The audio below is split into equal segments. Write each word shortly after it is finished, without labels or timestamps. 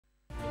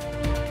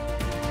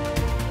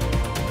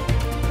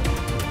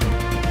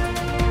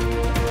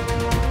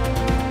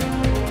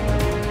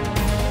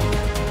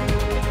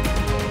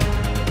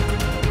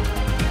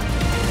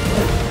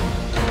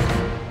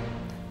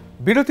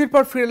বিরতির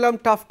পর ফিরে এলাম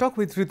টাফ টক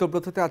উইথ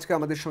ঋতব্রততে। আজকে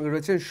আমাদের সঙ্গে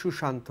রয়েছেন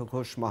সুশান্ত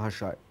ঘোষ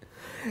মহাশয়।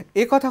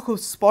 এ কথা খুব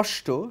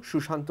স্পষ্ট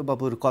সুশান্ত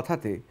বাবুর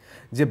কথাতে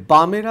যে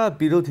বামেরা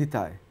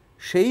বিরোধিতায়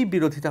সেই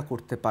বিরোধিতা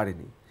করতে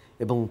পারেনি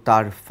এবং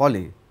তার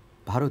ফলে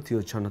ভারতীয়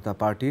জনতা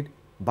পার্টির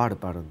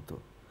বাড়বাড়ন্ত।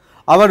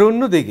 আবার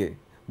অন্যদিকে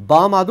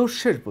বাম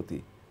আদর্শের প্রতি,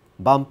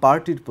 বাম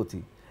পার্টির প্রতি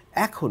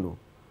এখনও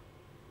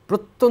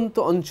প্রত্যন্ত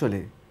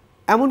অঞ্চলে,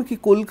 এমনকি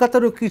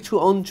কলকাতারও কিছু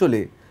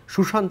অঞ্চলে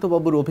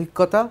সুশান্তবাবুর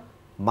অভিজ্ঞতা,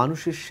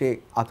 মানুষের সে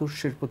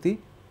আদর্শের প্রতি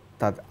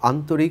তার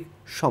আন্তরিক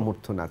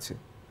সমর্থন আছে।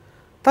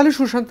 তাহলে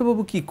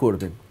সুশান্তবাবু কি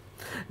করবেন?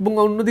 এবং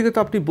অন্যদিকে তো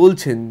আপনি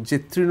বলছেন যে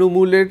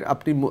তৃণমূলের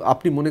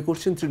আপনি মনে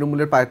করছেন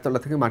তৃণমূলের পায়ের তলা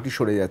থেকে মাটি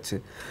সরে যাচ্ছে,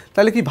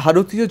 তাহলে কি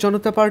ভারতীয়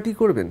জনতা পার্টি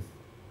করবেন?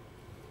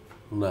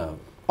 না,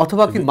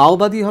 অথবা কি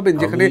মাওবাদী হবেন,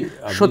 যেখানে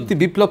সত্যি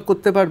বিপ্লব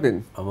করতে পারবেন?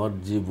 আমার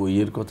যে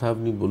বইয়ের কথা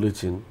আপনি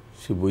বলেছেন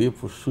সে বইয়ে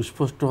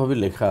সুস্পষ্টভাবে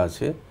লেখা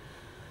আছে,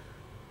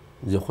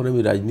 যখন আমি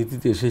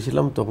রাজনীতিতে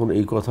এসেছিলাম তখন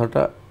এই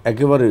কথাটা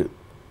একেবারে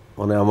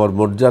আমার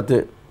মর্যাদাতে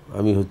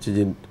আমি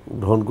যে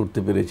গ্রহণ করতে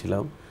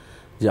পেরেছিলাম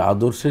যে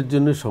আদর্শের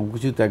জন্য সব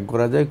কিছু ত্যাগ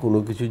করা যায়, কোনো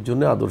কিছুর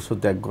জন্য আদর্শ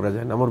ত্যাগ করা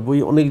যায় না। আমার বই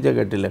অনেক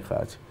জায়গাতে লেখা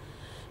আছে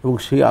এবং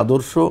সেই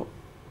আদর্শ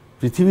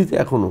পৃথিবীতে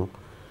এখনও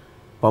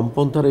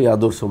বামপন্থার এই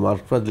আদর্শ,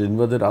 মার্কসবাদ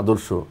লেনিনবাদের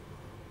আদর্শ,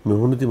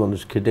 মেহনতি মানুষ,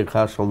 খেটে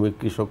খাওয়া শ্রমিক,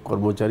 কৃষক,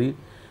 কর্মচারী,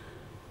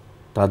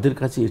 তাদের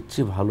কাছে এর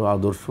চেয়ে ভালো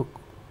আদর্শ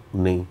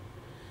নেই।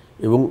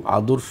 এবং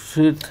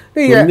আদর্শের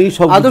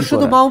আদর্শ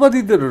তো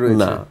মাওবাদীদেরও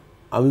রয়েছে। না,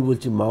 আমি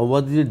বলছি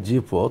মাওবাদীদের যে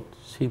পথ,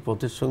 সেই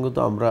পথের সঙ্গে তো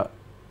আমরা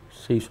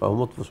সেই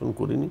সহমত পোষণ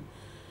করিনি।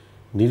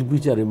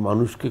 নির্বিচারে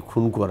মানুষকে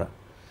খুন করা,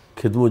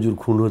 খেতমজুর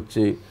খুন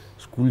হচ্ছে,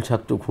 স্কুল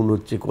ছাত্র খুন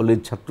হচ্ছে, কলেজ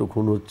ছাত্র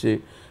খুন হচ্ছে,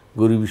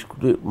 গরিব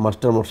স্কুলের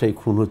মাস্টারমশাই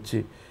খুন হচ্ছে,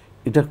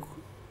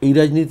 এই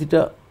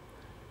রাজনীতিটা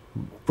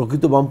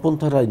প্রকৃত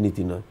বামপন্থার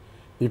রাজনীতি নয়।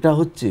 এটা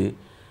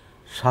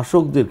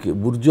শাসকদেরকে,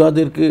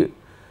 বুর্জোয়াদেরকে,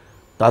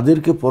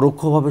 তাদেরকে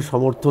পরোক্ষভাবে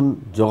সমর্থন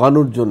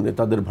জোগানোর জন্য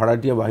তাদের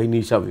ভাড়াটিয়া বাহিনী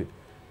হিসাবে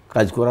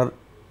কাজ করার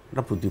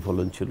একটা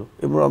প্রতিফলন ছিল।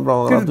 এবং আমরা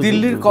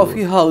দিল্লির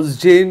কফি হাউস,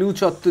 জেএনইউ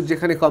চত্বর,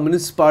 যেখানে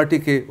কমিউনিস্ট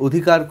পার্টিকে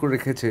অধিকার করে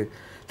রেখেছে,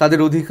 তাদের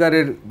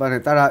অধিকারের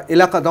তারা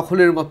এলাকা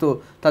দখলের মতো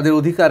তাদের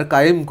অধিকার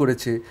কায়েম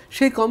করেছে,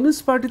 সেই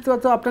কমিউনিস্ট পার্টি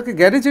তো আপনাকে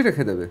গ্যারেজে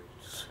রেখে দেবে,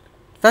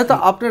 তাই তো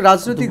আপনার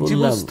রাজনৈতিক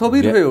জীবন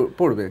স্থবির হয়ে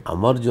পড়বে।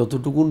 আমার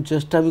যতটুকুন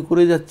চেষ্টা আমি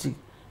করে যাচ্ছি,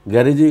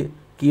 গ্যারেজে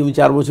কি আমি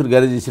 4 বছর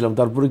গ্যারেজে ছিলাম,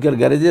 তারপরে কি আর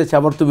গ্যারেজে আছে?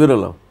 আবার তো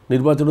বেরোলাম,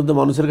 নির্বাচনে তো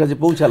মানুষের কাছে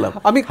পৌঁছালাম।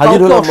 আমি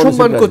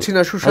অসম্মান করছি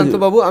না সুশান্ত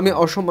বাবু, আমি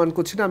অসম্মান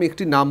করছি না। আমি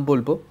একটি নাম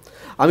বলবো,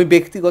 আমি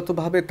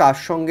ব্যক্তিগতভাবে তার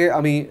সঙ্গে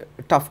আমি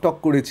টাফ টক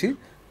করেছি,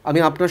 আমি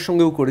আপনার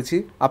সঙ্গেও করেছি,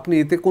 আপনি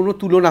এতে কোনো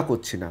তুলনা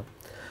করছি না।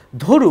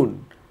 ধরুন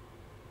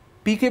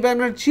পিকে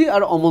ব্যানার্জি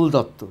আর অমল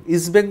দত্ত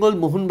ইস্টবেঙ্গল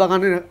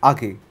মোহনবাগানের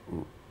আগে,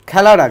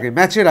 খেলার আগে,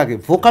 ম্যাচের আগে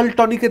ভোকাল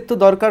টনিকের তো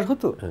দরকার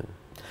হতো।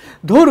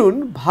 ধরুন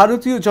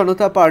ভারতীয়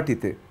জনতা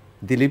পার্টিতে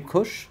দিলীপ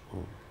ঘোষ,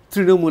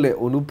 তৃণমূলে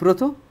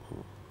অনুব্রত,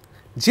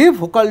 যে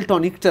ভোকাল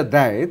টনিকটা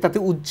দেয় তাতে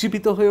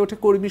উজ্জীবিত হয়ে ওঠে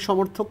কর্মী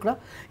সমর্থকরা,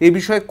 এ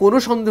বিষয়ে কোনো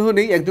সন্দেহ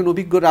নেই একজন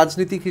অভিজ্ঞ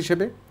রাজনীতিক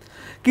হিসেবে।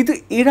 কিন্তু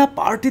এরা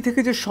পার্টি থেকে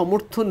যে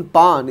সমর্থন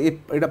পান,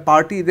 এরা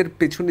পার্টি এদের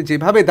পেছনে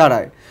যেভাবে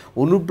দাঁড়ায়,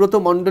 অনুব্রত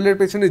মণ্ডলের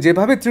পেছনে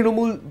যেভাবে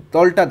তৃণমূল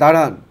দলটা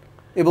দাঁড়ান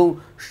এবং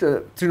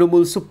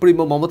তৃণমূল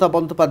সুপ্রিমো মমতা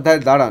বন্দ্যোপাধ্যায়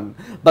দাঁড়ান,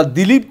 বা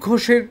দিলীপ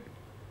ঘোষের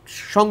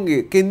সঙ্গে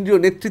কেন্দ্রীয়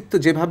নেতৃত্ব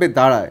যেভাবে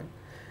দাঁড়ায়,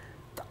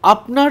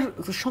 আপনার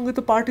সঙ্গে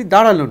তো পার্টি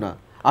দাঁড়ালো না।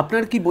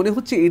 আপনার কি মনে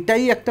হচ্ছে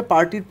এটাই একটা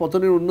পার্টির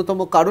পতনের অন্যতম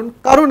কারণ?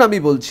 কারণ আমি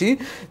বলছি,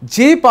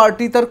 যে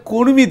পার্টি তার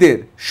কর্মীদের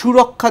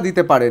সুরক্ষা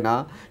দিতে পারে না,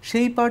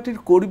 সেই পার্টির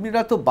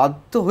কর্মীরা তো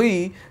বাধ্য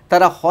হয়েই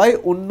তারা হয়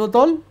অন্য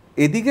দল,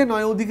 এদিকে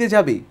নয় ওদিকে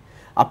যাবেই।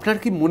 আপনার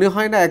কি মনে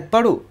হয় না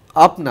একবারও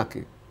আপনাকে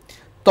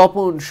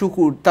তপন,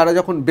 শুকুর তারা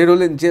যখন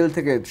বেরোলেন জেল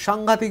থেকে,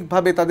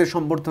 সাংঘাতিকভাবে তাদের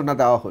সম্বর্ধনা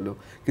দেওয়া হলো,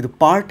 কিন্তু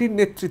পার্টির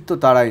নেতৃত্ব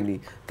দাঁড়ায়নি,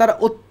 তারা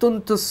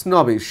অত্যন্ত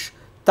স্নবিশ,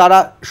 তারা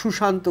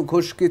সুশান্ত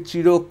ঘোষকে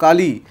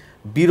চিরকালই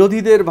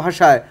বিরোধীদের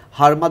ভাষায়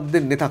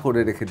হারমাদদের নেতা করে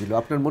রেখে দিল।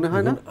 আপনার মনে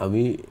হয় না?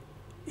 আমি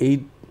এই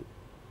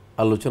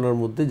আলোচনার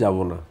মধ্যে যাব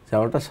না,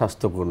 যাওয়াটা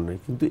স্বাস্থ্যকর নয়।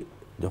 কিন্তু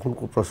যখন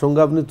প্রসঙ্গ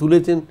আপনি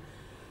তুলেছেন,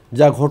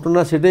 যা ঘটনা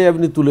সেটাই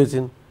আপনি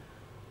তুলেছেন।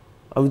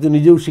 আমি তো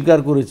নিজেও স্বীকার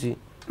করেছি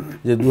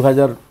যে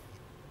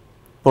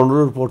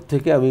 2015-র পর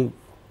থেকে আমি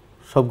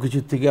সব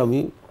কিছুর থেকে আমি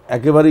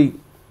একেবারেই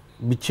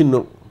বিচ্ছিন্ন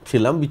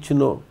ছিলাম।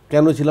 বিচ্ছিন্ন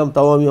কেন ছিলাম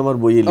তাও আমি আমার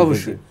বইয়ে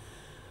লিখেছি।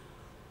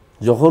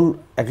 যখন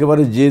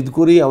একেবারে জেদ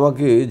করেই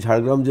আমাকে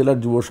ঝাড়গ্রাম জেলার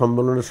যুব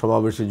সম্মেলনের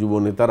সমাবেশে যুব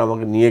নেতারা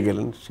আমাকে নিয়ে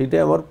গেলেন,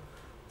 সেটাই আমার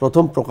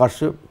প্রথম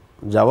প্রকাশ্যে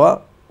যাওয়া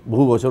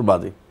বহু বছর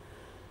বাদে।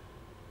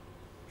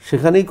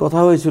 সেখানেই কথা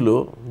হয়েছিল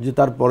যে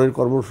তার পরের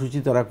কর্মসূচি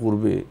তারা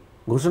করবে,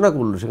 ঘোষণা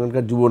করলো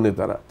সেখানকার যুব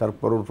নেতারা, তার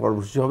পরের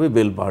কর্মসূচি হবে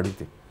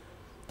বেলপাহাড়িতে।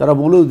 তারা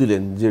বলেও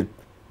দিলেন যে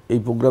এই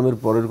প্রোগ্রামের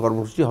পরের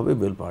কর্মসূচি হবে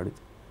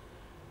বেলপাহাড়িতে।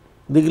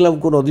 দেখলাম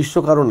কোন অদৃশ্য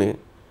কারণে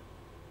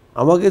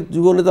আমাকে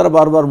যুবনেতারা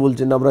বারবার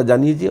বলছেন আমরা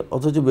জানিয়েছি,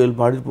 অথচ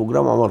বেলপাহাড়ির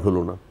প্রোগ্রাম আমার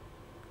হলো না।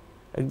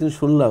 একদিন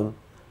শুনলাম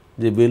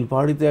যে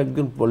বেলপাহাড়িতে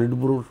একজন পলিট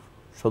ব্যুরোর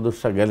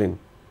সদস্য গেলেন,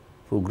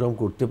 প্রোগ্রাম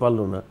করতে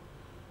পারলো না।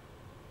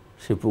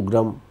 সে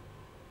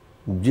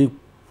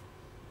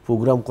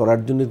প্রোগ্রাম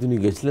করার জন্য তিনি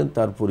গেছিলেন,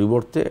 তার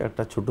পরিবর্তে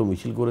একটা ছোট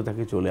মিছিল করে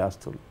তাকে চলে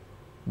আসতে হলো।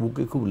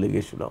 বুকে খুব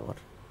লেগেছিল আমার।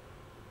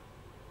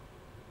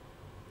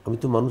 আমি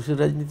তো মানুষের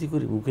রাজনীতি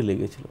করি, বুকে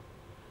লেগেছিল।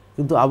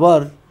 কিন্তু আবার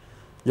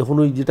যখন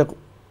ওই যেটা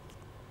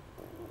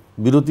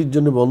বিরতির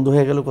জন্য বন্ধ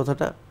হয়ে গেল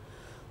কথাটা,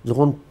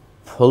 যখন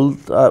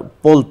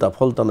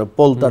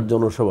পলতার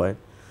জনসভায়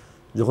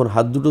যখন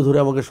হাত দুটো ধরে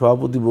আমাকে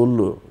সভাপতি বলল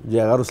যে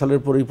 11 সালের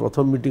পরেই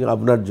প্রথম মিটিং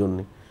আপনার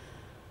জন্যে,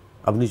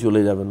 আপনি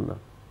চলে যাবেন না।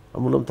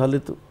 আমি বললাম তাহলে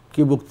তো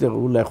কে বক্তৃতা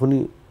করবো? এখনই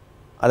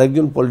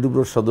আরেকজন পলিট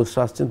ব্যুরোর সদস্য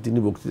আসছেন, তিনি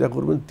বক্তৃতা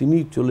করবেন, তিনি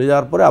চলে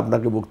যাওয়ার পরে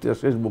আপনাকে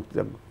শেষ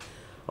বক্তৃতা করবেন।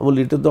 আমি বলি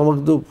এটা তো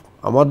আমাকে তো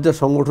আমার যা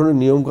সংগঠনের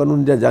নিয়মকানুন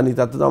যা জানি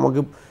তাতে তো আমাকে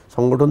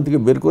সংগঠন থেকে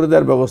বের করে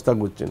দেওয়ার ব্যবস্থা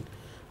করছেন।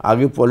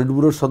 আগে পলিট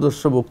ব্যুরোর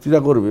সদস্য বক্তৃতা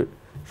করবে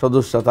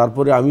সদস্য,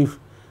 তারপরে আমি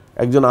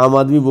একজন আম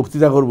আদমি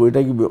বক্তৃতা করবো,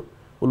 এটা কি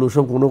বলে?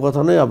 ওসব কোনো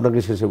কথা নয়, আপনাকে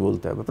শেষে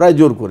বলতে হবে। প্রায়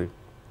জোর করে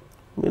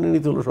মেনে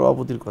নিতে হলো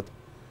সভাপতির কথা।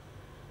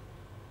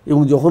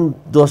 এবং যখন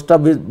 10টা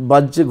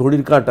বাজছে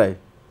ঘড়ির কাঁটায়,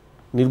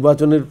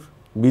 নির্বাচনের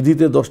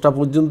বিধিতে 10টা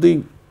পর্যন্তই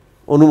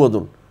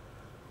অনুমোদন,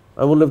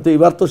 আমি বললাম তো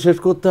এবার তো শেষ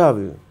করতে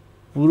হবে।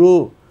 পুরো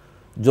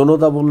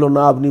জনতা বলল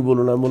না আপনি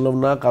বলুন। আমি বললাম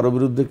না, কারো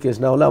বিরুদ্ধে কেস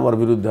না হলে আমার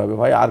বিরুদ্ধে হবে,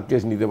 ভাই আর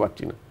কেস নিতে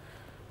পারছি না।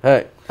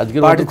 হ্যাঁ, আজকে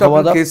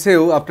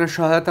কেসেও আপনার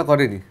সহায়তা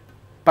করেনি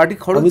পার্টি,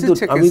 খরচ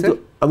দিচ্ছে কেসে।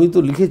 আমি তো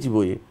লিখেছি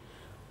বইয়ে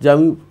যে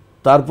আমি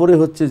তারপরে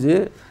হচ্ছে যে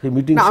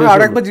মিটিং আমি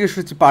আরেকবার জিজ্ঞেস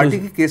করছি, পার্টি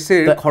কি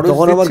কেসের খরচ দিচ্ছে?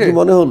 তখন আমার কি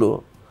মনে হলো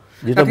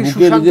যেটা বুকে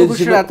সুশান্ত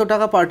ঘোষের এত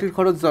টাকা পার্টির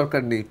খরচ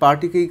দরকার নেই,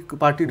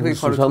 পার্টির হয়ে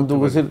খরচ। সুশান্ত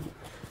ঘোষের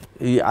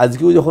এই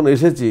আজকেও যখন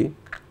এসেছি,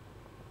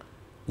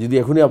 যদি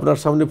এখনই আপনার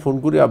সামনে ফোন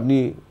করে আপনি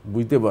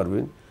বুঝতে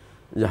পারবেন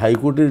যে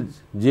হাইকোর্টের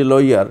যে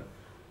লয়ার,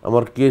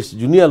 আমার case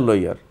junior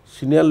lawyer,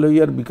 senior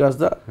lawyer বিকাশ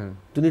দা,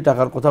 তিনি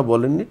টাকার কথা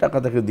বলেননি, টাকা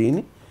তাকে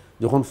দিইনি।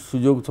 যখন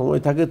সুযোগ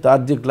সময় থাকে তার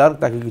যে ক্লার্ক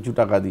তাকে কিছু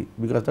টাকা দিই,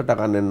 বিকাশ দা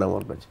টাকা নেন না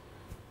আমার কাছে।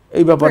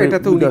 এই ব্যাপারে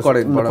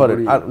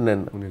আর নেন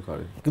না।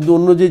 কিন্তু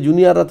অন্য যে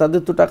জুনিয়ররা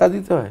তাদের তো টাকা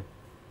দিতে হয়।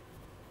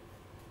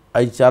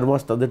 আজ 4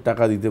 মাস তাদের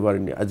টাকা দিতে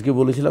পারিনি। আজকে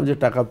বলেছিলাম যে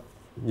টাকা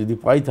যদি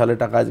পাই তাহলে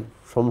টাকা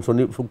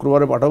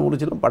শুক্রবারে পাঠাবো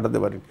বলেছিলাম, পাঠাতে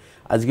পারিনি।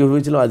 আজকে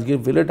ভেবেছিলাম আজকে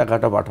পেলে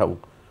টাকাটা পাঠাবো,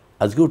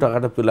 আজকেও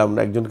টাকাটা পেলাম না।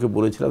 একজনকে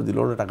বলেছিলাম, দিল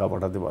না, টাকা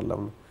পাঠাতে পারলাম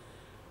না।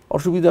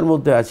 অসুবিধার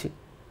মধ্যে আছি।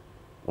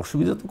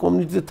 অসুবিধা তো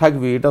কমিউনিটিতে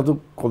থাকবে, এটা তো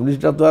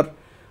কমিউনিটিটা তো আর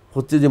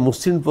হচ্ছে যে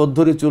মসৃণ পথ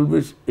ধরে চলবে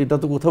এটা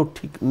তো কোথাও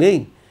ঠিক নেই।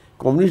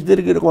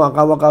 কমিউনিস্টদেরকে এরকম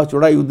আঁকা বাঁকা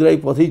চড়াই উদরাই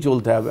পথেই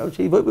চলতে হবে। আমি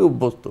সেইভাবে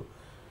অভ্যস্ত,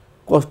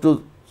 কষ্ট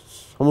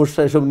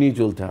সমস্যা এসব নিয়ে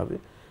চলতে হবে,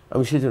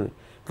 আমি সেজন্য।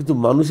 কিন্তু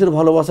মানুষের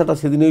ভালোবাসাটা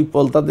সেদিন ওই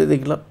পলতাতে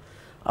দেখলাম।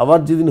 আবার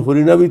যেদিন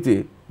হরিনাবিতে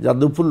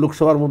যাদবপুর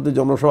লোকসভার মধ্যে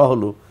জনসভা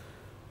হলো,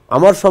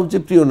 আমার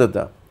সবচেয়ে প্রিয়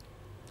নেতা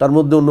তার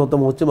মধ্যে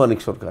অন্যতম হচ্ছে মানিক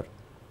সরকার।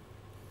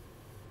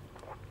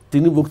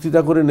 তিনি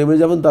বক্তৃতা করে নেমে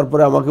যাবেন,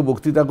 তারপরে আমাকে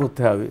বক্তৃতা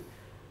করতে হবে।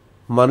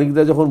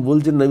 মানিকদা যখন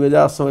বলছেন নেমে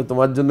যাওয়ার সময়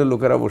তোমার জন্য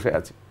লোকেরা বসে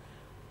আছে,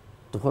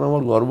 তখন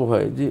আমার গর্ব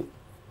হয় যে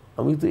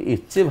আমি তো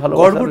এর চেয়ে ভালো।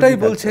 গর্বটাই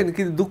বলছেন,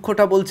 কিন্তু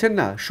দুঃখটা বলছেন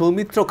না।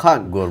 সৌমিত্র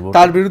খান,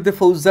 তার বিরুদ্ধে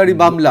ফৌজদারি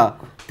মামলা,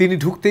 তিনি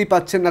ঢুকতেই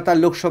পাচ্ছেন না তার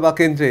লোকসভা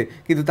কেন্দ্রে,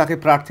 কিন্তু তাকে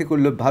প্রার্থী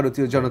করলো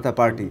ভারতীয় জনতা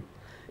পার্টি।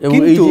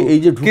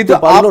 কিন্তু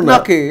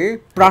আপনাকে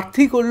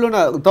প্রার্থী করলো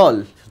না দল।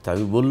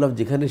 আমি বললাম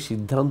যেখানে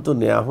সিদ্ধান্ত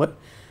নেওয়া হয়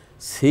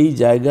সেই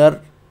জায়গার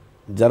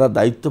যারা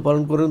দায়িত্ব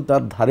পালন করেন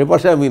তার ধারে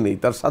পাশে আমি নেই,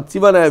 তার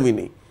সাতসীমানায় আমি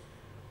নেই,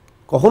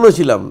 কখনো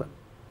ছিলাম না।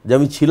 যে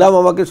আমি ছিলাম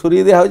আমাকে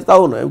সরিয়ে দেওয়া হয়েছে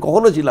তাও নয়, আমি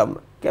কখনো ছিলাম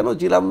না। কেন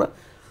ছিলাম না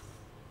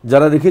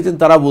যারা রেখেছেন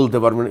তারা বলতে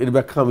পারবেন, এর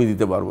ব্যাখ্যা আমি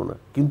দিতে পারবো না।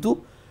 কিন্তু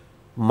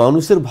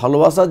মানুষের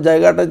ভালোবাসার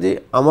জায়গাটা যে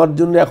আমার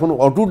জন্য এখন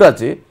অটুট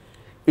আছে,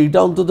 এইটা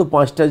অন্তত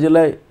 5টা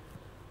জেলায়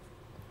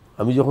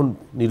আমি যখন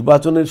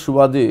নির্বাচনের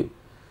সুবাদে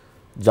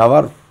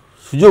যাওয়ার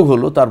সুযোগ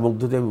হলো, তার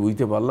মধ্য দিয়ে আমি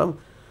বুঝতে পারলাম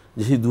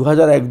যে সেই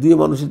 2001-2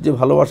 মানুষের যে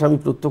ভালোবাসা আমি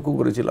প্রত্যক্ষ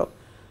করেছিলাম,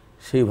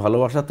 সেই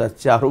ভালোবাসা তার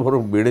চেয়ে আরও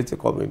বরং বেড়েছে,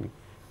 কমেনি।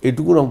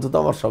 এটুকুন অন্তত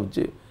আমার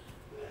সবচেয়ে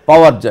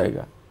পাওয়ার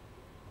জায়গা।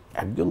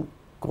 একজন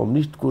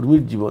কমিউনিস্ট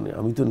কর্মীর জীবনে,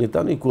 আমি তো নেতা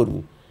নই,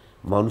 কর্মী,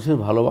 মানুষের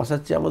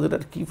ভালোবাসার চেয়ে আমাদের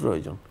আর কী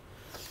প্রয়োজন?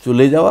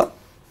 চলে যাওয়া,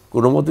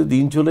 কোনো মতে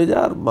দিন চলে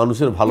যায়, আর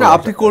মানুষের ভালোবাসা।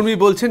 আপনি কর্মী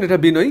বলছেন, এটা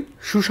বিনয়।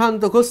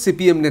 সুশান্ত ঘোষ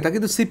সিপিএম নেতা,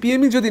 কিন্তু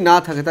সিপিএমই যদি না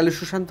থাকে তাহলে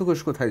সুশান্ত ঘোষ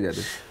কোথায়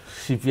যাবে?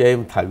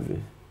 সিপিআইএম থাকবে।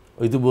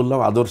 ওই তো বললাম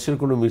আদর্শের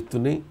কোনো মৃত্যু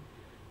নেই,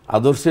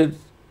 আদর্শের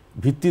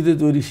ভিত্তিতে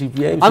তৈরি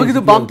সিপিআইএম। আমি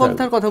কিন্তু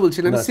বামপন্থার কথা বলছি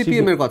না, আমি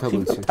সিপিএম এর কথা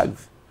বলছি।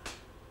 থাকবে,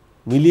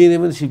 মিলিয়ে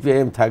নেবেন,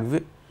 সিপিআইএম থাকবে।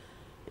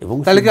 এবং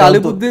তাহলে কি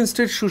আলিপুরদুয়ার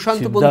স্টেট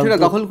সুশান্ত পন্থীরা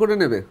দখল করে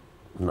নেবে?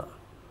 না,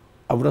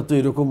 আমরা তো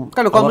এরকম,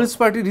 কারণ কমিউনিস্ট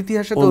পার্টির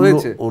ইতিহাসে তো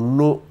হয়েছে,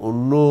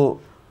 অন্য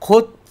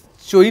খোদ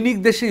চৈনিক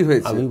দেশেই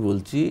হয়েছে। আমি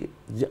বলছি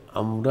যে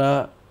আমরা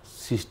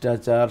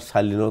শিষ্টাচার,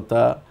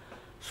 শালীনতা,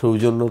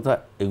 সৌজন্যতা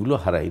এগুলো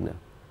হারাই না।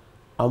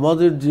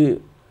 আমাদের যে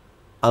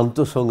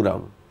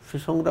আন্তঃসংগ্রাম, সে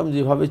সংগ্রাম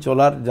যেভাবে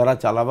চলার, যারা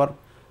চালাবার,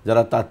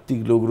 যারা তাত্ত্বিক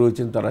লোক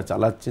রয়েছেন তারা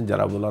চালাচ্ছেন,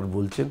 যারা বলার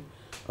বলছেন।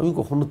 আমি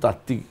কখনো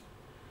তাত্ত্বিক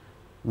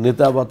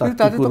নেতা বা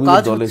তাত্ত্বিক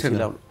কর্মীর দলে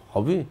ছিলাম।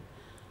 হবে,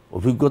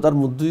 অভিজ্ঞতার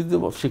মধ্য দিয়ে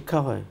শিক্ষা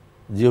হয়।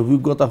 যে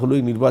অভিজ্ঞতা হলো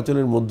এই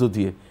নির্বাচনের মধ্য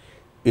দিয়ে,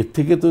 এর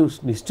থেকে তো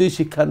নিশ্চয়ই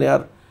শিক্ষা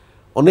নেওয়ার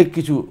অনেক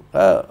কিছু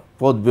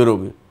পথ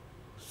বেরোবে।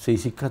 সেই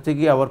শিক্ষা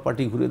থেকে আবার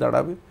পার্টি ঘুরে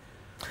দাঁড়াবে।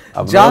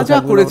 যা যা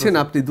করেছেন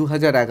আপনি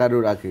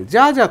 2011-র আগে,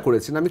 যা যা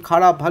করেছেন, আমি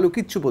খারাপ ভালো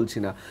কিচ্ছু বলছি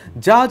না,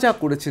 যা যা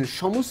করেছেন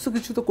সমস্ত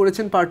কিছু তো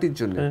করেছেন পার্টির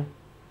জন্য।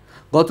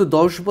 গত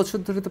 10 বছর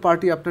ধরে তো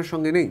পার্টি আপনার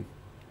সঙ্গে নেই।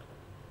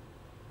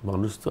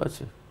 মানুষ তো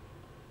আছে।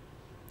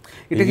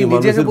 এটা কি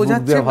নিজেকে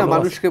বোঝাচ্ছেন না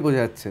মানুষকে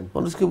বোঝাচ্ছেন?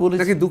 মানুষকে বলে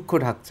নাকি দুঃখ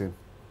ঢাকছেন?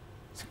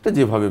 সেটা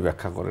যেভাবে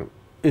ব্যাখ্যা করেন,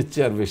 এর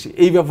চেয়ে আর বেশি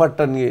এই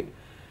ব্যাপারটা নিয়ে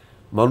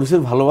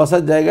মানুষের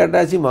ভালোবাসার জায়গাটা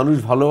আছে, মানুষ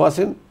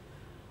ভালোবাসেন,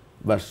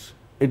 ব্যাস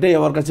এটাই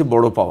আমার কাছে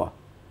বড় পাওয়া।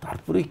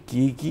 তারপরে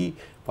কে কি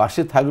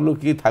পাশে থাকলো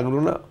কে থাকলো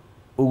না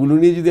ওগুলো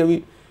নিয়ে যদি আমি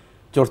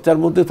চর্চার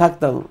মধ্যে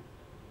থাকতাম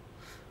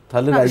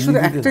তাহলে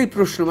একটাই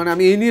প্রশ্ন, মানে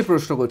আমি এই নিয়ে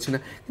প্রশ্ন করছি না,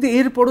 কিন্তু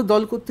এরপরও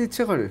দল করতে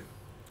ইচ্ছে করে।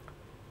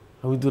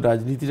 আমি তো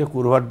রাজনীতিটা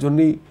করবার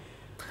জন্যই,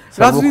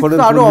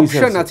 রাজনীতিতে আরো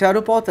অপশন আছে,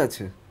 আরো পথ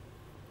আছে।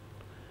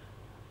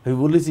 আমি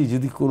বলেছি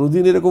যদি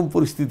কোনোদিন এরকম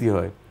পরিস্থিতি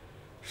হয়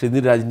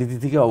সেদিন রাজনীতি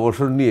থেকে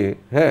অবসর নিয়ে,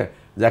 হ্যাঁ,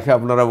 যাকে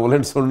আপনারা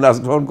বলেন সন্ন্যাস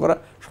গ্রহণ করা,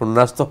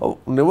 সন্ন্যাস তো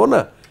নেব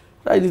না,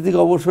 রাজনীতি থেকে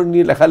অবসর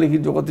নিয়ে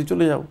লেখালেখির জগতে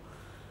চলে যাও।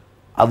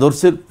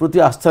 আদর্শের প্রতি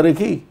আস্থা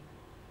রেখেই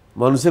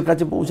মানুষের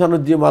কাছে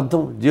পৌঁছানোর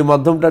যে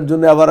মাধ্যমটার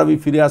জন্য আবার আমি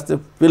ফিরে আসতে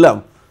পেলাম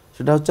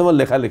সেটা হচ্ছে আমার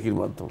লেখালেখির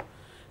মাধ্যম।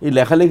 এই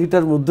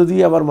লেখালেখিটার মধ্য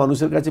দিয়ে আবার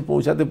মানুষের কাছে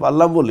পৌঁছাতে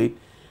পারলাম বলেই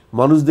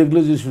মানুষ দেখলো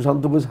যে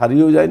সুশান্ত ঘোষ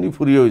হারিয়েও যায়নি,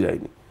 ফুরিয়েও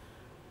যায়নি।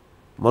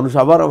 মানুষ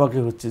আবার আমাকে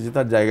হচ্ছে যে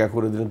তার জায়গা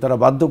করে দিলেন, তারা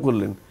বাধ্য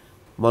করলেন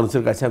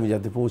মানুষের কাছে আমি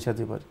যাতে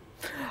পৌঁছাতে পারি।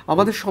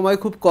 আমাদের সময়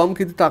খুব কম,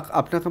 কিন্তু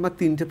আপনাকে আমার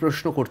 3টে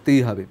প্রশ্ন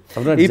করতেই হবে।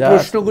 এই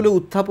প্রশ্নগুলো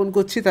উত্থাপন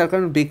করছি তার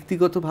কারণ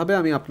ব্যক্তিগতভাবে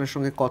আমি আপনার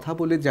সঙ্গে কথা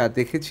বলে যা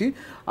দেখেছি,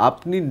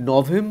 আপনি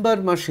নভেম্বর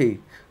মাসেই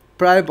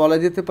প্রায় বলা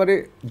যেতে পারে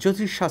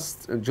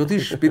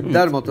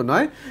জ্যোতিষবিদ্যার মতো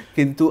নয়,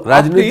 কিন্তু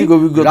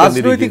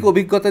রাজনৈতিক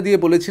অভিজ্ঞতা দিয়ে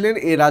বলেছিলেন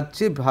এ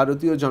রাজ্যে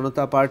ভারতীয়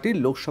জনতা পার্টির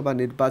লোকসভা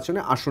নির্বাচনে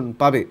আসন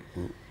পাবে,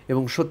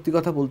 এবং সত্যি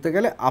কথা বলতে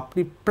গেলে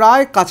আপনি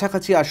প্রায়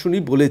কাছাকাছি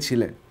আসনই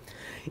বলেছিলেন।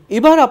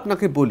 এবার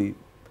আপনাকে বলি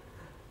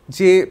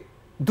যে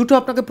দুটো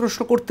আপনাকে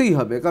প্রশ্ন করতেই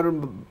হবে, কারণ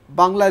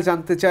বাংলায়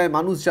জানতে চায়,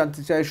 মানুষ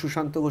জানতে চায়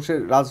সুশান্ত ঘোষের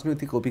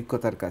রাজনৈতিক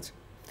অভিজ্ঞতার কাছে।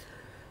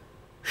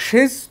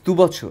 শেষ 2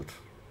 বছর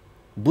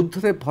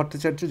বুদ্ধদেব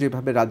ভট্টাচার্য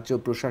যেভাবে রাজ্য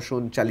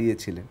প্রশাসন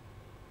চালিয়েছিলেন,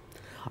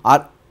 আর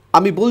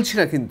আমি বলছি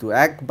না, কিন্তু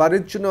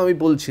একবারের জন্য আমি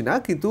বলছি না,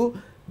 কিন্তু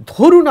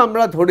ধরুন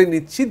আমরা ধরে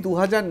নিচ্ছি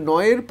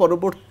 2009-এর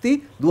পরবর্তী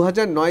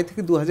 2009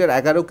 থেকে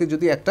 2011কে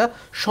যদি একটা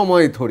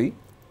সময় ধরি,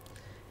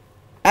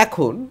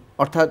 এখন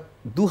অর্থাৎ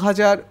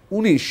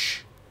 2019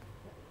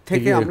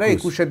 থেকে আমরা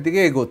 21-এর দিকে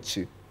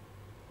এগোচ্ছি।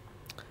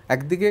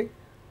 একদিকে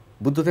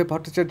বুদ্ধদেব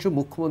ভট্টাচার্য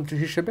মুখ্যমন্ত্রী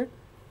হিসেবে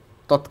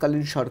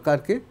তৎকালীন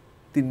সরকারকে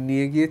তিনি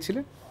নিয়ে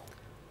গিয়েছিলেন,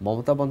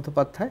 মমতা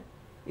বন্দ্যোপাধ্যায়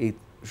এই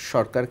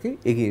সরকারকে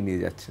এগিয়ে নিয়ে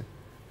যাচ্ছে।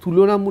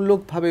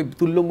 তুলনামূলকভাবে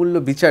তুল্যমূল্য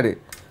বিচারে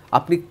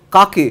আপনি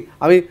কাকে,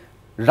 আমি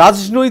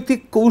রাজনৈতিক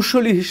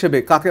কৌশলী হিসেবে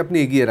কাকে আপনি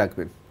এগিয়ে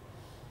রাখবেন?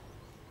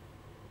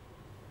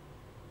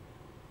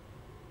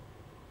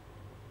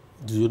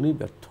 দুজনেই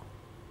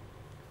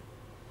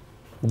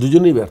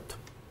ব্যর্থ,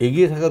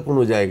 এগিয়ে থাকার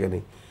কোনো জায়গা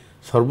নেই।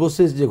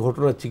 সর্বশেষ যে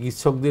ঘটনা,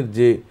 চিকিৎসকদের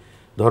যে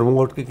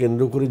ধর্মঘটকে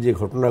কেন্দ্র করে যে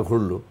ঘটনা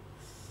ঘটল,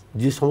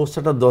 যে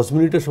সমস্যাটা 10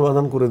 মিনিটে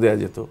সমাধান করে দেওয়া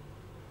যেত,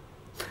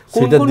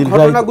 সেটা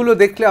ঘটনাগুলো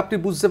দেখলে আপনি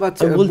বুঝতে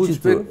পারছেন। বলছি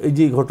তো, এই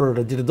যে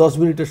ঘটনাটা যেটা 10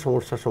 মিনিটের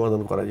সমস্যার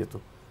সমাধান করা যেত,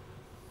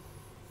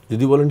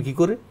 যদি বলেন কি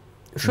করে,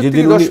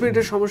 যেদিন 10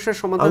 মিনিটের সমস্যার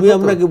সমাধান, আমি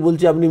আপনাকে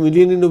বলছি আপনি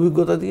মিলিয়ে নিন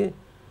অভিজ্ঞতা দিয়ে।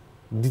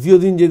 দ্বিতীয়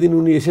দিন যেদিন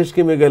উনি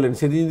এসএসকেমে গেলেন,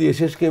 সেদিন যদি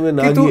এসএসকেমে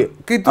না গিয়ে,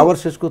 আবার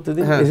শেষ করতে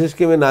দিন,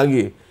 এসএসকেমে না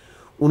গিয়ে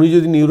উনি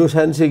যদি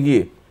নিউরোসায়েন্সে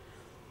গিয়ে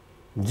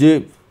যে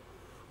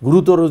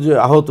গুরুতর যে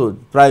আহত,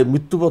 প্রায়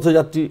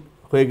মৃত্যুপথযাত্রী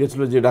হয়ে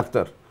গেছিল যে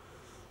ডাক্তার,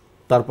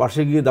 তার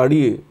পাশে গিয়ে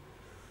দাঁড়িয়ে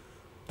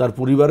তার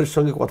পরিবারের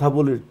সঙ্গে কথা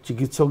বলে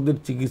চিকিৎসকদের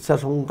চিকিৎসা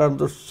সংক্রান্ত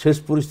শেষ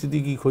পরিস্থিতি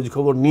কি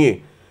খোঁজখবর নিয়ে,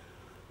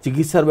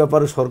 চিকিৎসার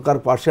ব্যাপারে সরকার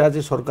পাশে আছে,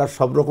 সরকার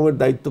সব রকমের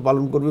দায়িত্ব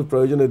পালন করবে,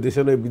 প্রয়োজনে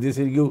দেশে নয়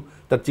বিদেশে গিয়েও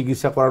তার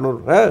চিকিৎসা করানোর,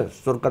 হ্যাঁ,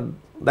 সরকার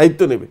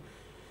দায়িত্ব নেবে,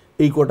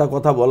 এই কটা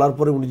কথা বলার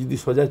পরে উনি যদি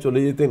সোজা চলে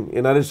যেতেন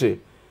এনআরএসে,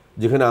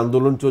 যেখানে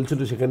আন্দোলন চলছিল,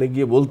 সেখানে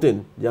গিয়ে বলতেন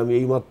যে আমি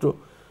এইমাত্র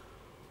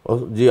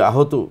যে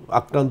আহত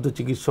আক্রান্ত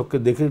চিকিৎসককে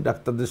দেখে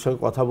ডাক্তারদের সঙ্গে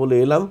কথা বলে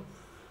এলাম,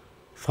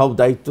 সব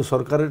দায়িত্ব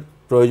সরকারের,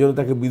 প্রয়োজনে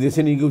তাকে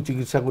বিদেশে নিয়ে গিয়েও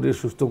চিকিৎসা করে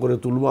সুস্থ করে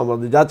তুলবো,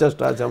 আমাদের যা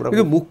চেষ্টা আছে আমরা।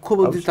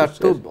 মুখ্যমন্ত্রী তার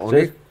তো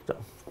অনেক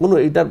কোনো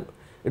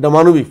এটা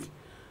মানবিক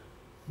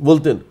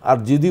বলতেন। আর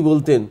যদি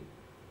বলতেন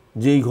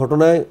যে এই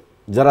ঘটনায়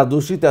যারা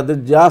দোষী তাদের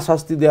যা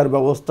শাস্তি দেওয়ার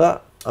ব্যবস্থা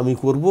আমি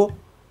করব,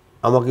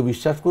 আমাকে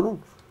বিশ্বাস করুন,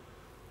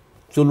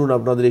 চলুন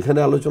আপনাদের এখানে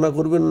আলোচনা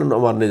করবেন না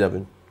মান্যে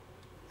যাবেন,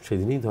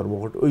 সেদিনই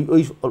ধর্মঘট,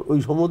 ওই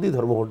সময়তেই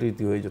ধর্মঘটের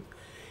ইতি হয়ে যেত।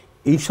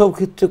 এইসব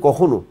ক্ষেত্রে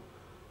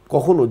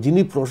কখনো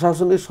যিনি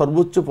প্রশাসনের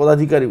সর্বোচ্চ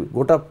পদাধিকারী,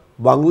 গোটা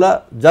বাংলা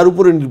যার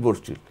উপরে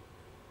নির্ভরশীল,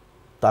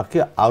 তাকে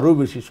আরও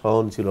বেশি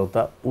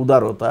সহনশীলতা,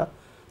 উদারতা,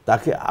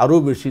 তাকে আরও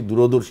বেশি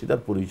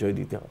দূরদর্শিতার পরিচয়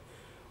দিতে হয়।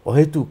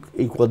 অহেতুক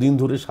এই কদিন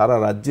ধরে সারা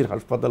রাজ্যের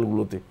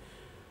হাসপাতালগুলোতে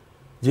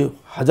যে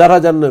হাজার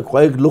হাজার নয়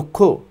কয়েক লক্ষ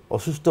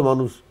অসুস্থ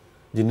মানুষ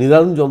যে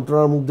নিদারুণ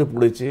যন্ত্রণার মধ্যে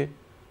পড়েছে,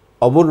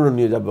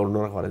 অবর্ণনীয়, যা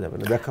বর্ণনা করা যাবে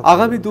না।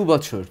 আগামী 2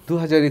 বছর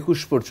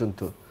 2021 পর্যন্ত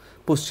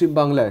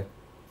পশ্চিমবাংলায়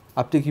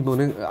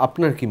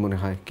আপনার কি মনে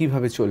হয়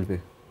কিভাবে চলবে?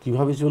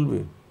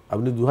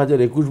 আপনি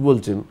 2021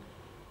 বলছেন,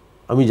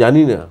 আমি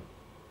জানি না।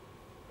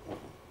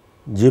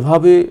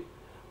 যেভাবে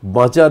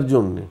বাঁচার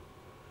জন্যে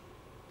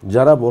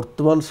যারা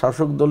বর্তমান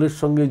শাসক দলের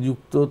সঙ্গে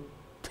যুক্ত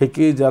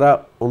থেকে যারা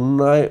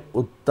অন্যায়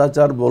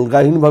অত্যাচার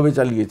বলগাহীনভাবে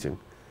চালিয়েছেন,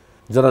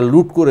 যারা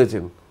লুট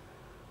করেছেন,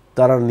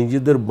 তারা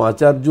নিজেদের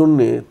বাঁচার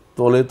জন্যে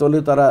তলে তলে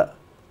তারা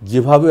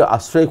যেভাবে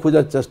আশ্রয়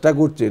খোঁজার চেষ্টা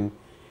করছেন,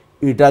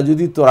 এটা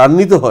যদি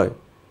ত্বরান্বিত হয়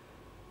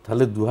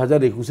তাহলে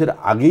 2021-এর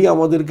আগেই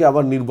আমাদেরকে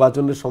আবার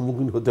নির্বাচনের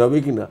সম্মুখীন হতে হবে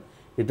কিনা,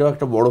 এটাও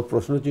একটা বড়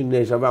প্রশ্নচিহ্ন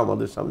হিসাবে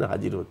আমাদের সামনে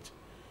হাজির হচ্ছে।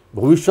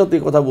 ভবিষ্যতে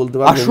কথা বলতে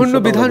পারবো। আসন্ন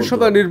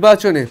বিধানসভা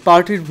নির্বাচনে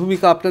পার্টির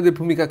ভূমিকা, আপনাদের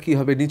ভূমিকা কি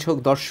হবে? নিছক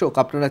দর্শক,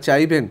 আপনারা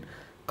চাইবেন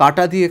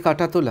কাটা দিয়ে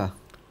কাটা তোলা,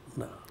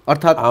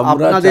 অর্থাৎ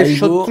আপনাদের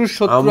শত্রু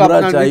শত্রু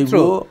আপনার মিত্র?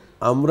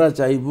 আমরা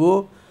চাইব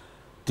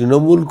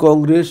তৃণমূল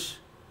কংগ্রেস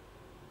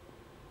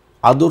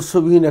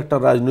আদর্শবিহীন একটা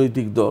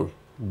রাজনৈতিক দল,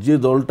 যে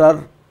দলটার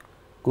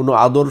কোনো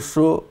আদর্শ,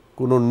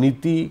 কোনো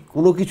নীতি,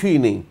 কোনো কিছুই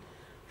নেই।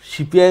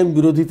 সিপিআইএম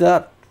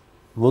বিরোধিতার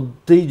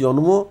মধ্যেই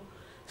জন্ম।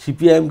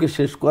 সিপিআইএমকে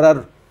শেষ করার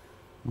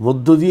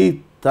মধ্য দিয়েই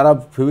তারা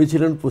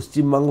ভেবেছিলেন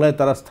পশ্চিমবাংলায়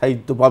তারা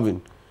স্থায়িত্ব পাবেন,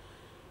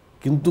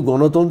 কিন্তু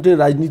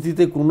গণতন্ত্রের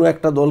রাজনীতিতে কোনো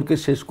একটা দলকে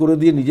শেষ করে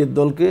দিয়ে নিজের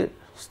দলকে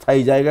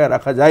স্থায়ী জায়গায়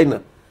রাখা যায় না।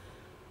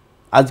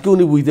 আজকে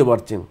উনি বুঝতে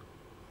পারছেন,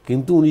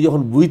 কিন্তু উনি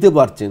যখন বুঝতে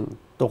পারছেন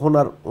তখন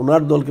আর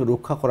ওনার দলকে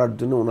রক্ষা করার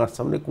জন্য ওনার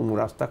সামনে কোনো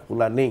রাস্তা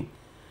খোলা নেই।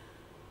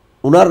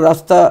 ওনার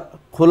রাস্তা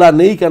খোলা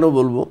নেই কেন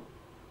বলবো,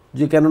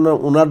 যে কেননা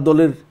ওনার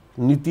দলের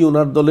নীতি,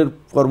 ওনার দলের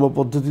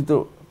কর্মপদ্ধতি তো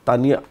তা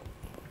নিয়ে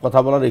কথা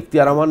বলার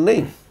এখতিয়ার আমার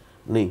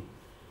নেই।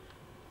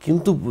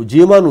 কিন্তু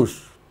যে মানুষ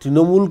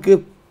তৃণমূলকে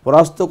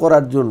পরাস্ত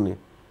করার জন্যে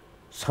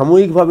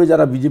সাময়িকভাবে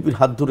যারা বিজেপির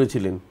হাত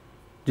ধরেছিলেন,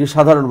 যে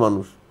সাধারণ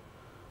মানুষ,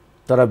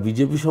 তারা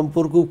বিজেপি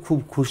সম্পর্কেও খুব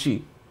খুশি,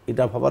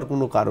 এটা ভাবার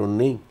কোনো কারণ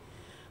নেই।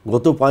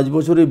 গত 5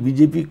 বছরে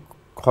বিজেপি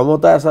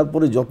ক্ষমতায় আসার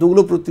পরে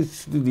যতগুলো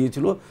প্রতিশ্রুতি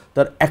দিয়েছিল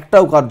তার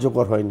একটাও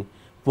কার্যকর হয়নি।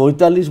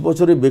 45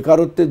 বছরে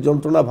বেকারত্বের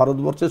যন্ত্রণা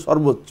ভারতবর্ষের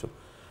সর্বোচ্চ,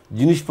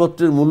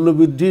 জিনিসপত্রের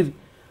মূল্যবৃদ্ধির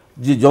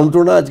যে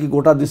যন্ত্রণা আজকে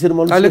গোটা দেশের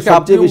মানুষের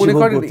সবচেয়ে বেশি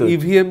ভোগ করতে হয়।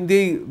 ইভিএম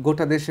দিয়েই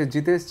গোটা দেশে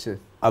জিতে এসছে।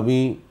 আমি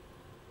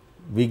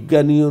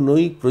বিজ্ঞানীও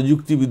নই,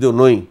 প্রযুক্তিবিদও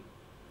নই,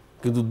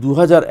 কিন্তু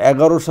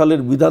 2011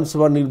 সালের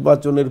বিধানসভা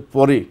নির্বাচনের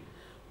পরে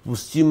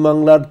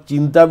পশ্চিমবাংলার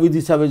চিন্তাবিদ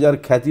হিসাবে যার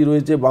খ্যাতি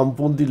রয়েছে,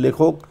 বামপন্থী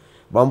লেখক,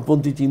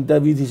 বামপন্থী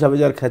চিন্তাবিদ হিসাবে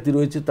যার খ্যাতি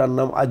রয়েছে, তার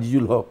নাম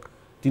আজিজুল হক।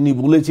 তিনি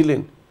বলেছিলেন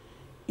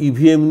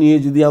ইভিএম নিয়ে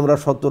যদি আমরা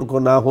সতর্ক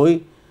না হই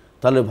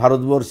তাহলে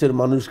ভারতবর্ষের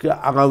মানুষকে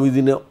আগামী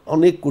দিনে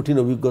অনেক কঠিন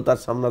অভিজ্ঞতার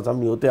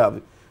সামনাসামনি হতে হবে।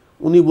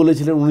 উনি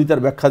বলেছিলেন, উনি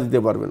তার ব্যাখ্যা দিতে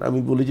পারবেন। আমি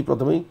বলেছি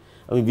প্রথমেই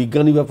আমি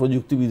বিজ্ঞানী বা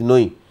প্রযুক্তিবিদ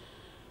নই,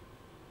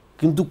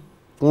 কিন্তু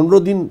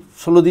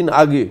 15-16 দিন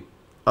আগে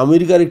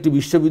আমেরিকার একটি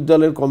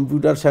বিশ্ববিদ্যালয়ের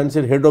কম্পিউটার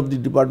সায়েন্সের হেড অফ দি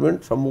ডিপার্টমেন্ট,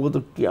 সম্ভবত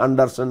কি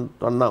অ্যান্ডারসন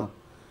তার নাম,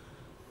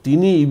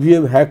 তিনি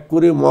ইভিএম হ্যাক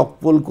করে, মক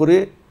পোল করে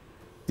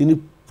তিনি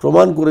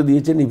প্রমাণ করে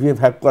দিয়েছেন ইভিএম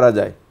হ্যাক করা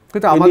যায়।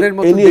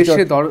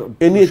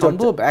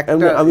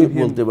 আমি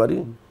বলতে পারি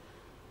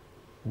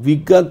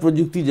বিজ্ঞান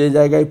প্রযুক্তি যে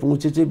জায়গায়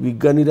পৌঁছেছে,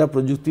 বিজ্ঞানীরা,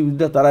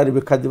 প্রযুক্তিবিদ্যা, তারা এর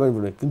ব্যাখ্যা দিতে পারবে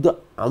না, কিন্তু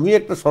আমি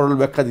একটা সরল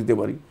ব্যাখ্যা দিতে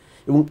পারি।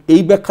 এবং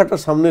এই ব্যাখ্যাটা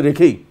সামনে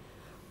রেখেই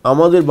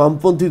আমাদের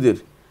বামপন্থীদের,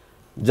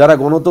 যারা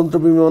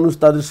গণতন্ত্রপ্রেমী মানুষ,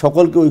 তাদের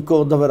সকলকে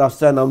ঐক্যবদ্ধভাবে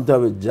রাস্তায় নামতে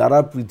হবে। যারা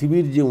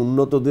পৃথিবীর যে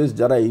উন্নত দেশ,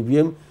 যারা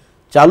ইভিএম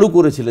চালু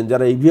করেছিলেন,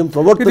 যারা ইভিএম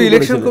প্রবর্তন করেছিলেন,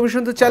 ইলেকশন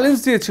কমিশন তো চ্যালেঞ্জ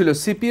দিয়েছিল,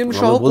 সিপিএম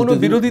সহ কোনো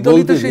বিরোধী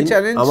দলই তো সেই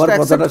চ্যালেঞ্জ আমার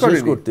কথাটা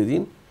শেষ করতে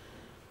দিন।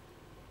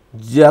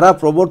 যারা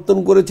প্রবর্তন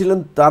করেছিলেন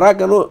তারা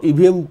কেন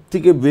ইভিএম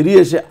থেকে বেরিয়ে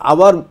এসে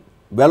আবার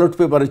ব্যালট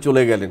পেপারে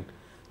চলে গেলেন?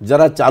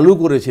 যারা চালু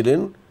করেছিলেন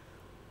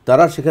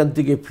তারা সেখান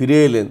থেকে ফিরে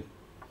এলেন।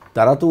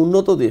 তারা তো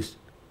উন্নত দেশ,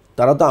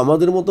 তারা তো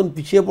আমাদের মতন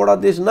পিছিয়ে পড়া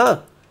দেশ না,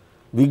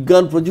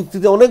 বিজ্ঞান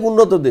প্রযুক্তিতে অনেক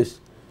উন্নত দেশ।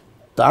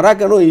 তারা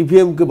কেন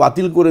ইভিএমকে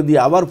বাতিল করে দিয়ে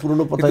আবার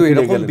পুরনো পথে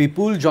ফিরে গেলেন?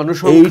 বিপুল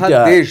জনসংখ্যার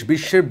দেশ,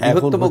 বিশ্বের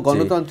বৃহত্তম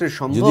গণতন্ত্রের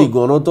সম্ভব। যদি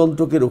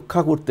গণতন্ত্রকে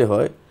রক্ষা করতে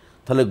হয়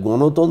তাহলে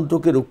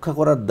গণতন্ত্রকে রক্ষা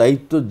করার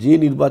দায়িত্ব যে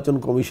নির্বাচন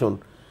কমিশন,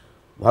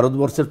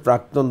 ভারতবর্ষের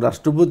প্রাক্তন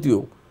রাষ্ট্রপতিও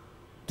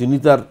তিনি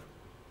তার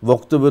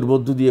বক্তব্যের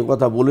মধ্য দিয়ে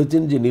কথা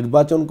বলেছেন যে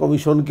নির্বাচন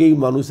কমিশনকেই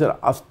মানুষের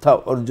আস্থা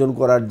অর্জন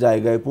করার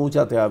জায়গায়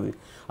পৌঁছাতে হবে।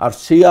 আর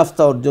সেই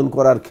আস্থা অর্জন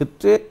করার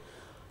ক্ষেত্রে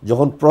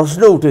যখন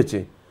প্রশ্ন উঠেছে,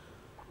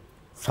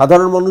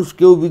 সাধারণ মানুষ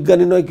কেউ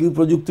বিজ্ঞানী নয়, কেউ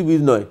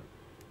প্রযুক্তিবিদ নয়,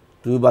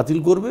 তুমি বাতিল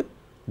করবে?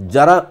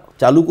 যারা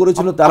চালু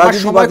করেছিল তারা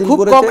যদি বাতিল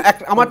করেছে।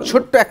 আমার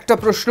ছোট্ট একটা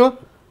প্রশ্ন,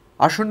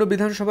 আসন্ন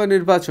বিধানসভা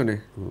নির্বাচনে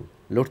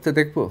লড়তে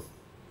দেখবো?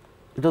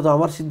 এটা তো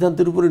আমার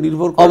সিদ্ধান্তের উপরে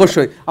নির্ভর করে।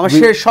 অবশ্যই আমার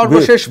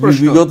সর্বশেষ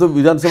প্রশ্ন, বিগত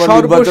বিধানসভা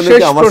নির্বাচনে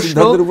কি আমার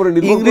সিদ্ধান্তের উপরে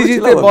নির্ভর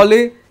করেছিল?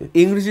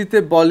 ইংরেজিতে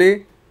বলে,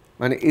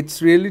 মানে it's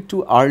really too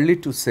early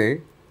to say,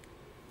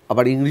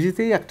 আবার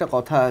ইংরেজিতেই একটা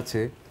কথা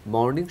আছে,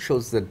 মর্নিং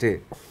শোজ দ্য ডে।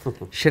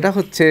 সেটা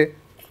হচ্ছে,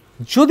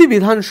 যদি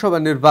বিধানসভা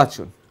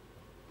নির্বাচন,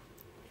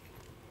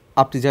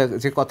 আপনি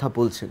যে কথা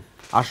বলছেন,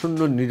 আসন্ন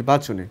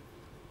নির্বাচনে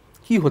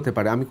কি হতে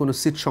পারে? আমি কোনো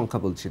সিট সংখ্যা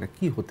বলছি না,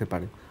 কি হতে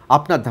পারে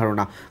আপনার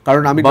ধারণা?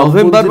 কারণ আমি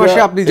নভেম্বর মাসে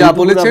আপনি যা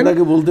বলেছেন,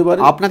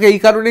 আপনাকে এই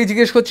কারণেই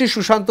জিজ্ঞেস করছি,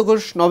 সুশান্ত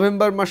ঘোষ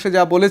নভেম্বর মাসে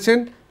যা বলেছেন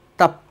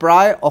তা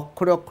প্রায়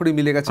অক্ষরে অক্ষরে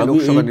মিলে গেছে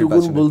লোকসভা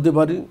নির্বাচনে। বলতে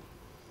পারি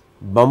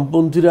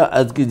বামপন্থীরা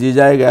আজকে যে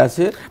জায়গায়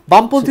আছে,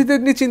 বামপন্থীদের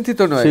নিয়ে চিন্তিত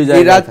নয়,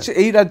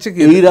 এই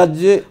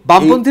রাজ্যে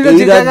বামপন্থীরা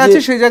যে জায়গায় আছে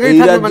সেই জায়গায়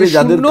থাকবে, মানে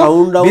শূন্য,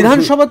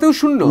 বিধানসভাতেও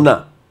শূন্য না।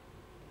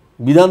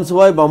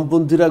 বিধানসভায়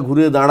বামপন্থীরা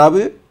ঘুরে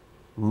দাঁড়াবে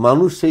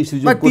মানুষ সেই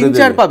সুযোগ করে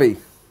 3-4 দেবে। পাবেই,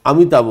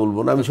 আমি তা বলবো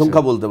না, আমি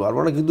সংখ্যা বলতে পারবো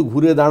না, কিন্তু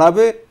ঘুরে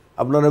দাঁড়াবে,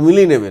 আপনারা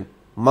মিলিয়ে নেবেন,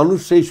 মানুষ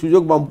সেই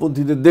সুযোগ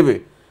বামপন্থীদের দেবে।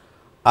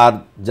 আর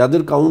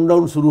যাদের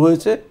কাউন্টডাউন শুরু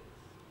হয়েছে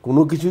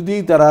কোনো কিছু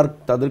দিয়েই তারা আর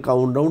তাদের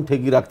কাউন্টডাউন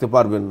ঠেকিয়ে রাখতে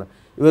পারবেন না।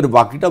 এবার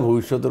বাকিটা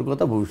ভবিষ্যতের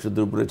কথা,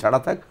 ভবিষ্যতের উপরে ছাড়া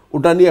থাক,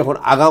 ওটা নিয়ে এখন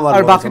আগাম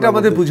আর বাকিটা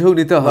আমাদের বুঝেও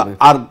নিতে হবে,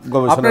 আর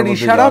আপনার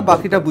ইশারা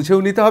বাকিটা বুঝেও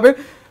নিতে হবে।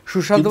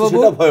 সুশান্ত বাবু,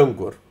 সেটা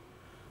ভয়ঙ্কর।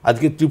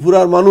 আজকে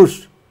ত্রিপুরার মানুষ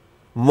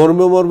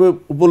মর্মে মর্মে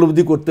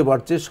উপলব্ধি করতে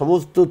পারছে,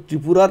 সমস্ত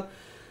ত্রিপুরার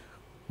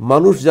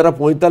মানুষ যারা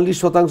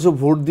 45%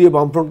 ভোট দিয়ে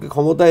বামফ্রন্টকে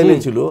ক্ষমতা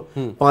এনেছিল,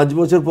 5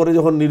 বছর পরে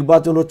যখন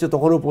নির্বাচন হচ্ছে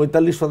তখনও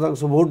 45%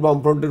 ভোট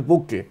বামফ্রন্টের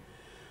পক্ষে।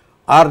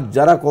 আর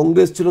যারা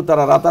কংগ্রেস ছিল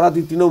তারা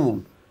রাতারাতি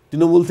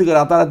তৃণমূল থেকে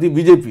রাতারাতি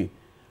বিজেপি,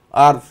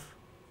 আর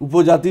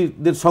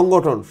উপজাতিদের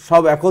সংগঠন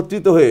সব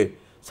একত্রিত হয়ে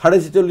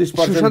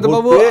 46.5%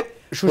 ভোট পেয়ে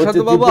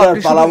সুশান্ত বাবু,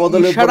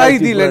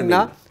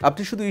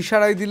 আপনি শুধু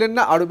ইশারাই দিলেন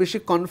না, আরো বেশি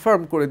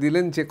কনফার্ম করে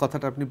দিলেন যে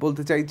কথাটা আপনি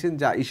বলতে চাইছেন,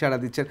 যা ইশারা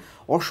দিচ্ছেন।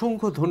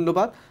 অসংখ্য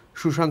ধন্যবাদ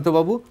সুশান্ত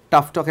বাবু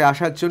টাফ টকে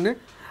আসার জন্য,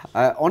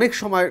 অনেক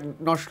সময়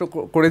নষ্ট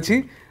করেছি,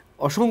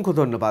 অসংখ্য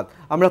ধন্যবাদ।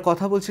 আমরা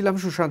কথা বলছিলাম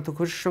সুশান্ত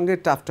ঘোষের সঙ্গে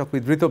tough talk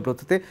with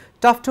ঋতব্রততে।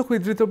 Tough talk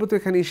with Ritabrata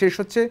এখানেই শেষ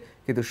হচ্ছে,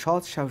 কিন্তু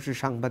সৎ সাহসী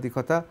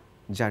সাংবাদিকতা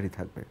জারি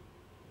থাকবে।